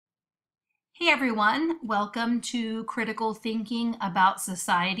Hey everyone, welcome to Critical Thinking About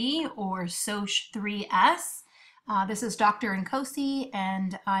Society, or SOC 3S. This is Dr. Nkosi,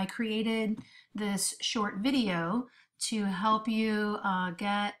 and I created this short video to help you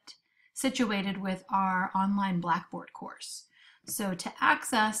get situated with our online Blackboard course. So to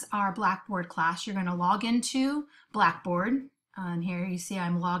access our Blackboard class, you're going to log into Blackboard. And here you see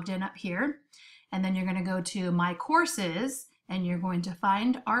I'm logged in up here. And then you're going to go to My Courses, and you're going to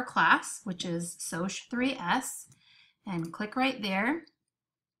find our class, which is SOC 3S, and click right there.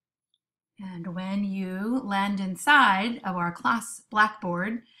 And when you land inside of our class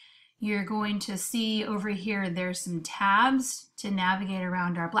Blackboard, you're going to see over here there's some tabs to navigate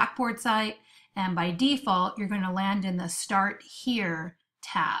around our Blackboard site, and by default you're going to land in the Start Here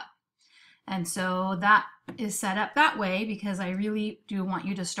tab. And so that is set up that way because I really do want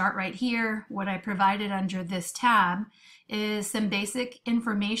you to start right here. What I provided under this tab is some basic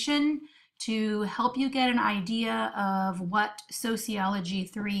information to help you get an idea of what Sociology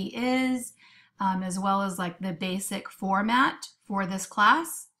 3 is, as well as like the basic format for this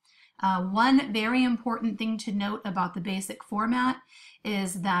class. One very important thing to note about the basic format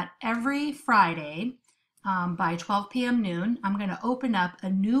is that every Friday by 12 p.m. noon, I'm going to open up a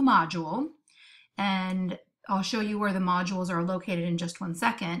new module, and I'll show you where the modules are located in just one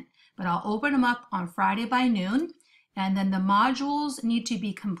second, but I'll open them up on Friday by noon, and then the modules need to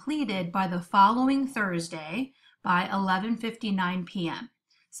be completed by the following Thursday by 11:59 p.m.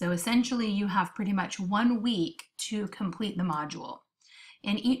 So essentially you have pretty much 1 week to complete the module.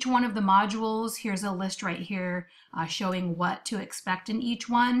 In each one of the modules, here's a list right here showing what to expect in each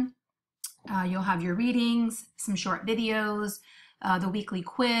one. You'll have your readings, some short videos, the weekly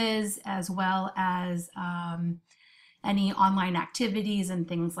quiz, as well as any online activities and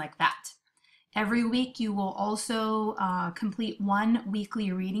things like that. Every week you will also complete one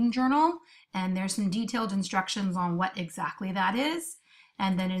weekly reading journal, and there's some detailed instructions on what exactly that is.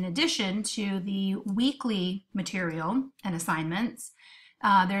 And then in addition to the weekly material and assignments,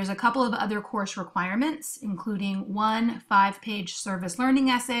 there's a couple of other course requirements, including one 5-page service learning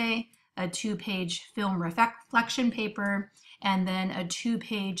essay, a 2-page film reflection paper, and then a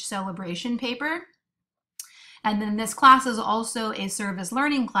 2-page celebration paper. And then this class is also a service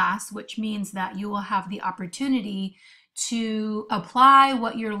learning class, which means that you will have the opportunity to apply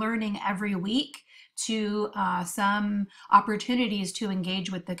what you're learning every week to some opportunities to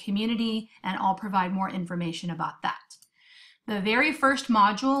engage with the community, and I'll provide more information about that. The very first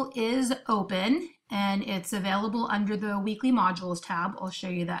module is open, and it's available under the weekly modules tab. I'll show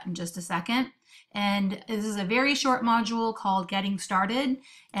you that in just a second. And this is a very short module called Getting Started,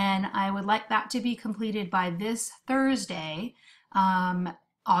 and I would like that to be completed by this Thursday,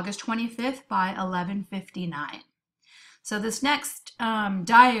 August 25th by 11:59. So this next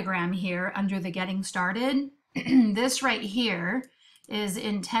diagram here under the Getting Started, this right here is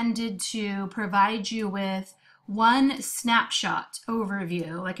intended to provide you with one snapshot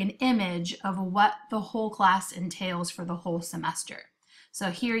overview, like an image of what the whole class entails for the whole semester. So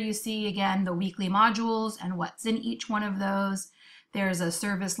here you see again the weekly modules and what's in each one of those. There's a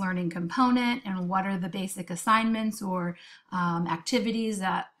service learning component and what are the basic assignments or activities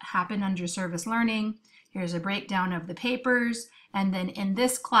that happen under service learning. Here's a breakdown of the papers, and then in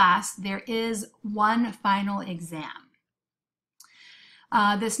this class there is one final exam.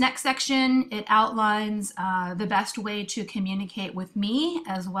 This next section, it outlines the best way to communicate with me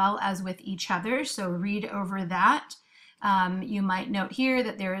as well as with each other, so read over that. You might note here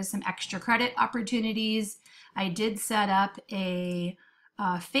that there is some extra credit opportunities. I did set up a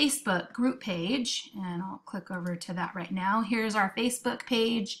Facebook group page, and I'll click over to that right now. Here's our Facebook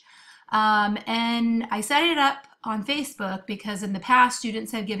page, and I set it up on Facebook because in the past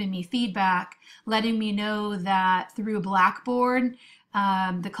students have given me feedback letting me know that through Blackboard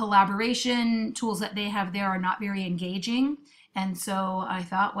the collaboration tools that they have there are not very engaging. And so I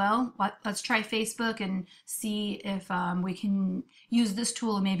thought, well, let's try Facebook and see if we can use this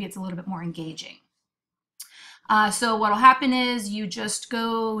tool and maybe it's a little bit more engaging. So what will happen is you just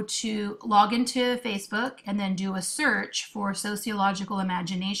go to log into Facebook and then do a search for Sociological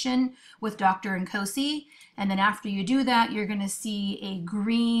Imagination with Dr. Nkosi. And then after you do that, you're going to see a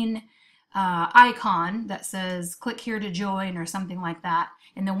green icon that says click here to join or something like that.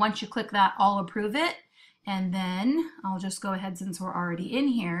 And then once you click that, I'll approve it. And then I'll just go ahead, since we're already in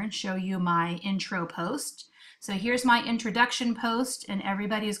here, and show you my intro post. So here's my introduction post, and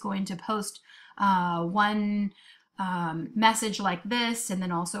everybody is going to post one message like this, and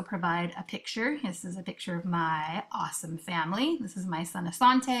then also provide a picture. This is a picture of my awesome family. This is my son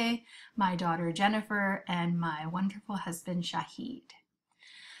Asante, my daughter Jennifer, and my wonderful husband Shahid.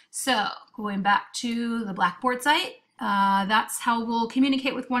 So going back to the Blackboard site, that's how we'll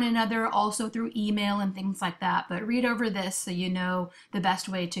communicate with one another, also through email and things like that. But read over this so you know the best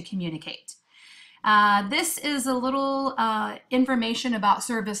way to communicate. This is a little information about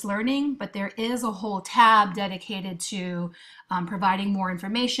service learning, but there is a whole tab dedicated to providing more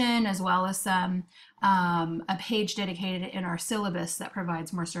information, as well as a page dedicated in our syllabus that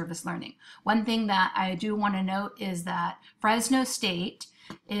provides more service learning. One thing that I do want to note is that Fresno State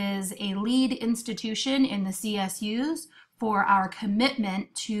is a lead institution in the CSUs for our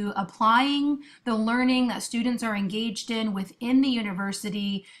commitment to applying the learning that students are engaged in within the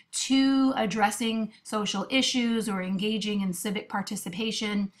university to addressing social issues or engaging in civic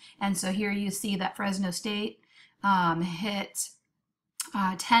participation. And so here you see that Fresno State hit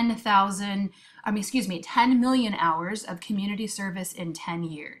 10 million hours of community service in 10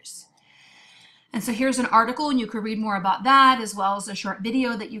 years. And so here's an article, and you can read more about that, as well as a short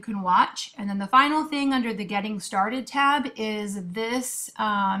video that you can watch. And then the final thing under the Getting Started tab is this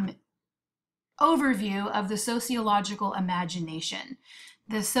overview of the sociological imagination.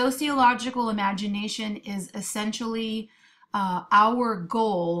 The sociological imagination is essentially our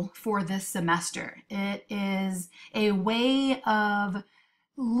goal for this semester. It is a way of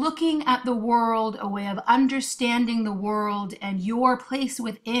looking at the world, a way of understanding the world and your place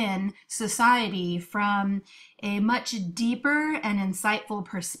within society from a much deeper and insightful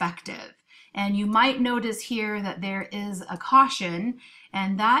perspective. And you might notice here that there is a caution,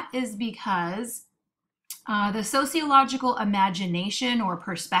 and that is because the sociological imagination or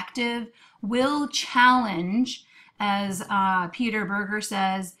perspective will challenge, as Peter Berger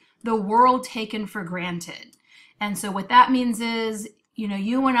says, the world taken for granted. And so what that means is, you know,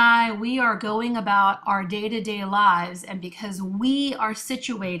 you and I, we are going about our day-to-day lives, and because we are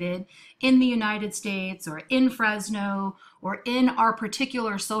situated in the United States or in Fresno or in our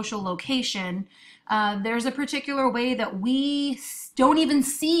particular social location, there's a particular way that we don't even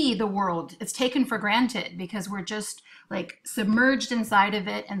see the world. It's taken for granted because we're just like submerged inside of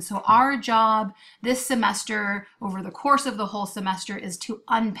it. And so our job this semester, over the course of the whole semester, is to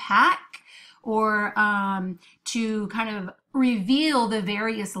unpack or to kind of reveal the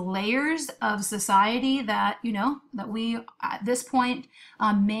various layers of society that, you know, that we at this point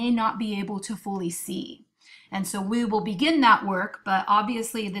may not be able to fully see. And so we will begin that work, but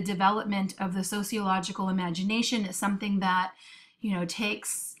obviously the development of the sociological imagination is something that, you know,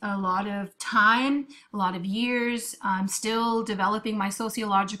 takes a lot of time, a lot of years. I'm still developing my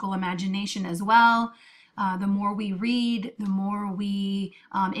sociological imagination as well. The more we read, the more we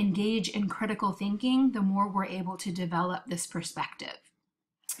engage in critical thinking, the more we're able to develop this perspective.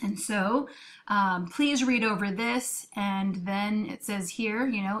 And so please read over this. And then it says here,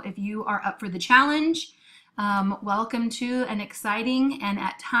 you know, if you are up for the challenge, welcome to an exciting and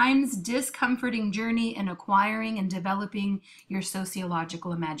at times discomforting journey in acquiring and developing your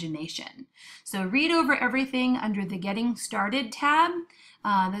sociological imagination. So read over everything under the Getting Started tab.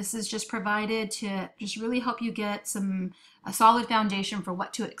 This is just provided to just really help you get a solid foundation for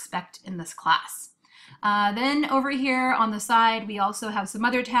what to expect in this class. Then over here on the side, we also have some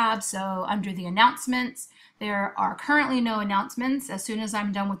other tabs. So under the announcements, there are currently no announcements. As soon as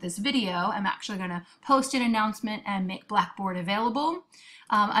I'm done with this video, I'm actually going to post an announcement and make Blackboard available.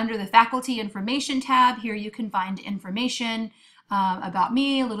 Under the faculty information tab, here you can find information about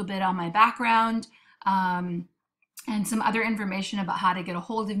me, a little bit on my background, and some other information about how to get a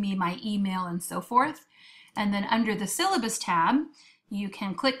hold of me, my email, and so forth. And then under the syllabus tab, you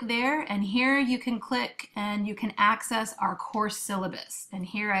can click there, and here you can click and you can access our course syllabus. And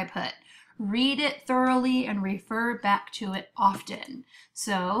here I put, read it thoroughly and refer back to it often.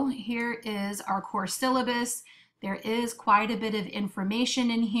 So here is our course syllabus. There is quite a bit of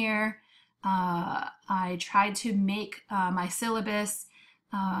information in here. I tried to make my syllabus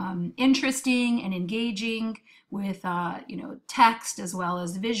interesting and engaging with you know, text as well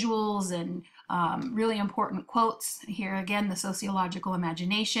as visuals and really important quotes. Here again, the sociological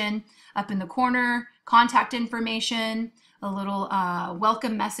imagination. Up in the corner, contact information, a little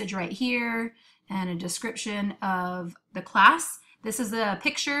welcome message right here, and a description of the class. This is a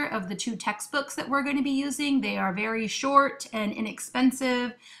picture of the two textbooks that we're going to be using. They are very short and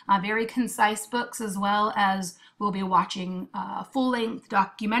inexpensive, very concise books, as well as we'll be watching full-length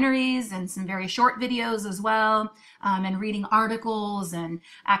documentaries and some very short videos as well, and reading articles and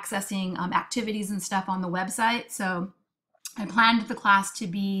accessing activities and stuff on the website. So I planned the class to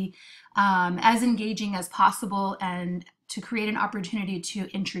be as engaging as possible and to create an opportunity to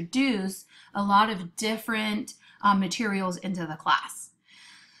introduce a lot of different materials into the class.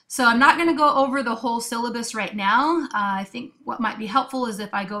 So I'm not going to go over the whole syllabus right now. I think what might be helpful is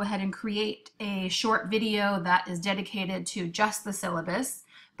if I go ahead and create a short video that is dedicated to just the syllabus,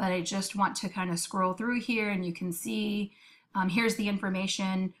 but I just want to kind of scroll through here and you can see here's the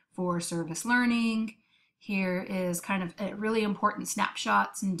information for service learning. Here is kind of a really important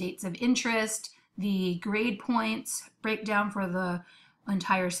snapshots and dates of interest, the grade points breakdown for the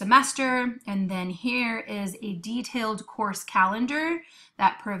entire semester, and then here is a detailed course calendar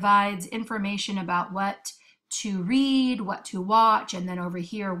that provides information about what to read, what to watch, and then over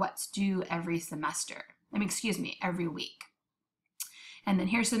here what's due every semester. Every week. And then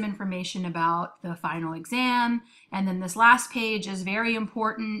here's some information about the final exam. And then this last page is very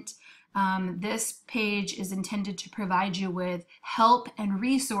important. This page is intended to provide you with help and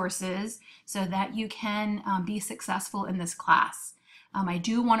resources so that you can be successful in this class. I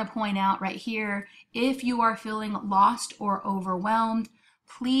do want to point out right here, if you are feeling lost or overwhelmed,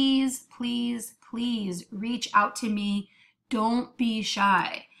 please, please, please reach out to me. Don't be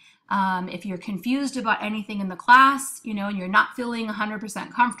shy. If you're confused about anything in the class, and you're not feeling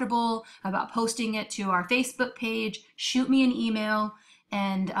 100% comfortable about posting it to our Facebook page, shoot me an email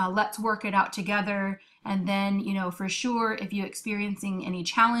and let's work it out together. And then, for sure, if you're experiencing any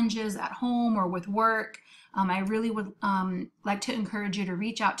challenges at home or with work, I really would like to encourage you to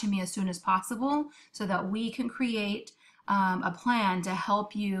reach out to me as soon as possible so that we can create a plan to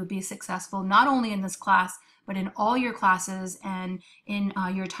help you be successful, not only in this class, but in all your classes and in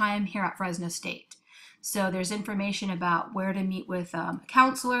your time here at Fresno State. So there's information about where to meet with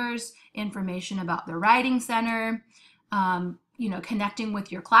counselors, information about the Writing Center, connecting with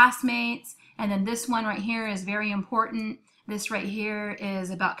your classmates. And then this one right here is very important. This right here is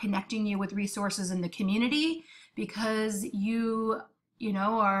about connecting you with resources in the community because you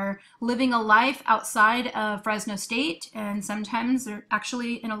are living a life outside of Fresno State, and sometimes, or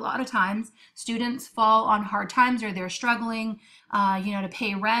actually in a lot of times, students fall on hard times or they're struggling, to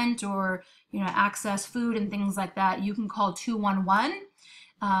pay rent or, access food and things like that. You can call 211,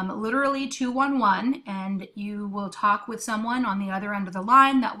 literally 211, and you will talk with someone on the other end of the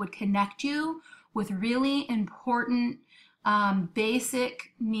line that would connect you with really important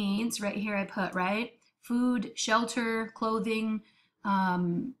basic needs. Right here I put, food, shelter, clothing,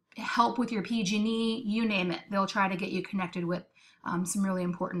 help with your PG&E, you name it. They'll try to get you connected with some really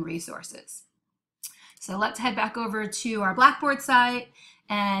important resources. So let's head back over to our Blackboard site,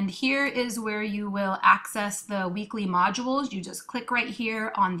 and here is where you will access the weekly modules. You just click right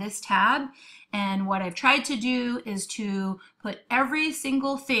here on this tab, and what I've tried to do is to put every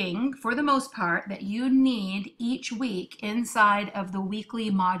single thing, for the most part, that you need each week inside of the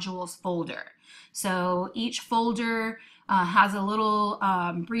weekly modules folder. So each folder has a little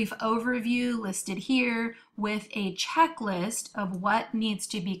brief overview listed here with a checklist of what needs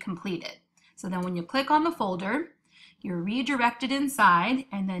to be completed. So then when you click on the folder, you're redirected inside,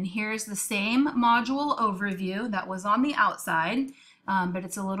 and then here's the same module overview that was on the outside, but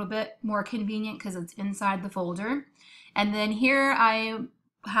it's a little bit more convenient because it's inside the folder. And then here I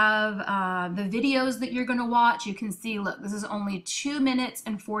have the videos that you're going to watch. You can see, look, this is only 2 minutes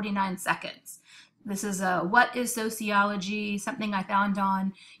and 49 seconds. This is a What is Sociology, something I found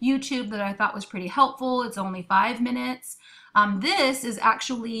on YouTube that I thought was pretty helpful. It's only 5 minutes. This is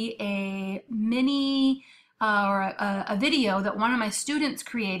actually a mini or a video that one of my students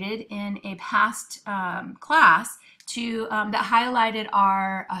created in a past class that highlighted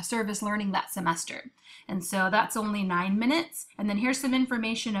our service learning that semester. And so that's only 9 minutes. And then here's some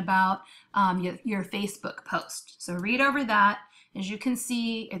information about your Facebook post. So read over that. As you can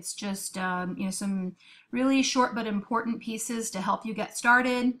see, it's just some really short but important pieces to help you get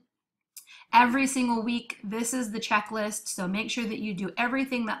started. Every single week, this is the checklist, so make sure that you do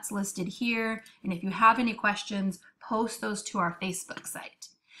everything that's listed here, and if you have any questions, post those to our Facebook site.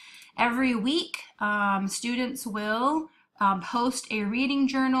 Every week, students will post a reading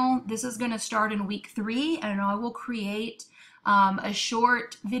journal. This is going to start in week 3, and I will create a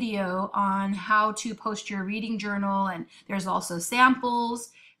short video on how to post your reading journal, and there's also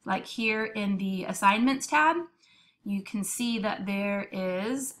samples, like here in the assignments tab. You can see that there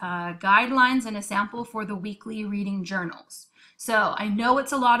is guidelines and a sample for the weekly reading journals. So I know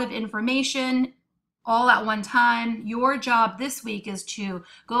it's a lot of information all at one time. Your job this week is to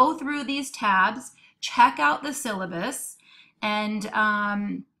go through these tabs, check out the syllabus, and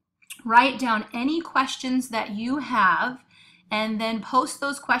write down any questions that you have, and then post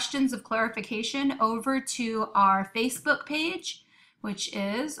those questions of clarification over to our Facebook page, which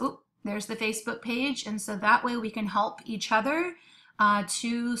is, there's the Facebook page, and so that way we can help each other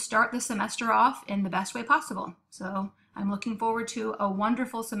to start the semester off in the best way possible. So I'm looking forward to a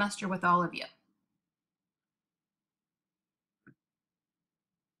wonderful semester with all of you.